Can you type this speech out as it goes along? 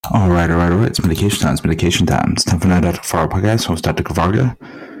All right. It's medication time. It's time for Night Dr. Fargo podcast. Host Dr. Kavarga.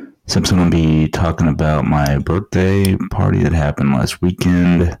 So I'm going to be talking about my birthday party that happened last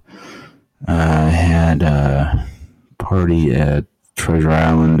weekend. I had a party at Treasure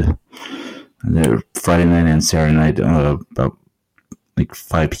Island. There, Friday night and Saturday night, about like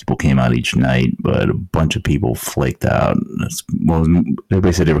 5 people came out each night, but a bunch of people flaked out.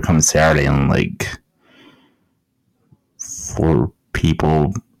 Everybody said they were coming Saturday, and like 4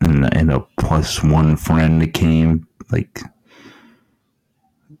 people and a plus one friend that came. Like,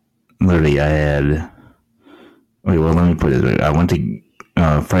 literally, I had. Wait, well, let me put it. I went to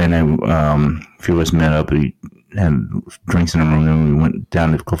Friday night. A few of us met up. We had drinks in a room, and we went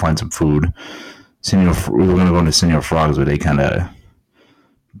down to go find some food. We were going to go into Senor Frogs, but they kind of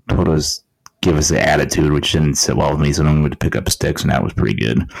give us the attitude, which didn't sit well with me. So then we went to pick up sticks, and that was pretty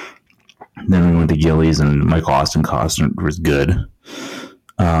good. Then we went to Gillies, and Michael Austin concert was good.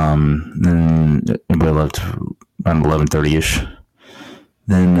 Then everybody left around 11:30ish.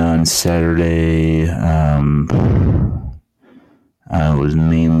 Then on Saturday, I was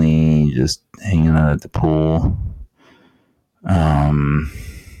mainly just hanging out at the pool.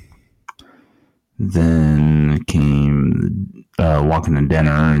 Then came walking to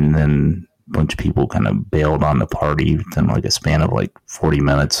dinner, and then a bunch of people kind of bailed on the party within like a span of like 40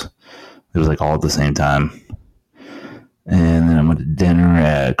 minutes. It was like all at the same time. And then I went to dinner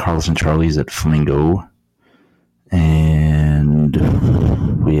at Carlos and Charlie's at Flamingo. And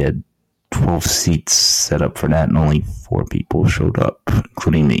we had 12 seats set up for that, and only 4 people showed up,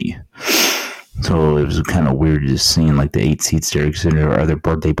 including me. So it was kind of weird just seeing like the 8 seats there, because there were other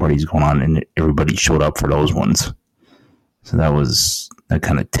birthday parties going on, and everybody showed up for those ones. So that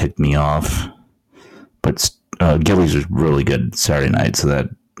kind of ticked me off. But Gillies was really good Saturday night, so that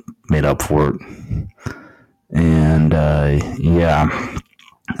made up for it. And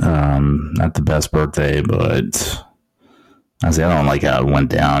not the best birthday, but honestly, I don't like how it went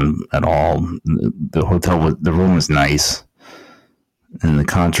down at all. The room was nice, and the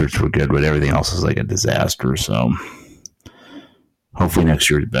concerts were good, but everything else was like a disaster. So hopefully next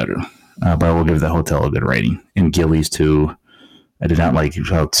year is better. But I will give the hotel a good rating. And Gillies too. I did not like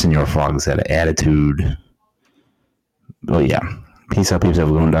how Senor Frogs had an attitude. But yeah. Peace out, peeps. Have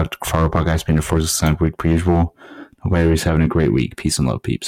a good one. Dr. Fargo podcast being the first week per usual. Hope everybody's having a great week. Peace and love, peeps.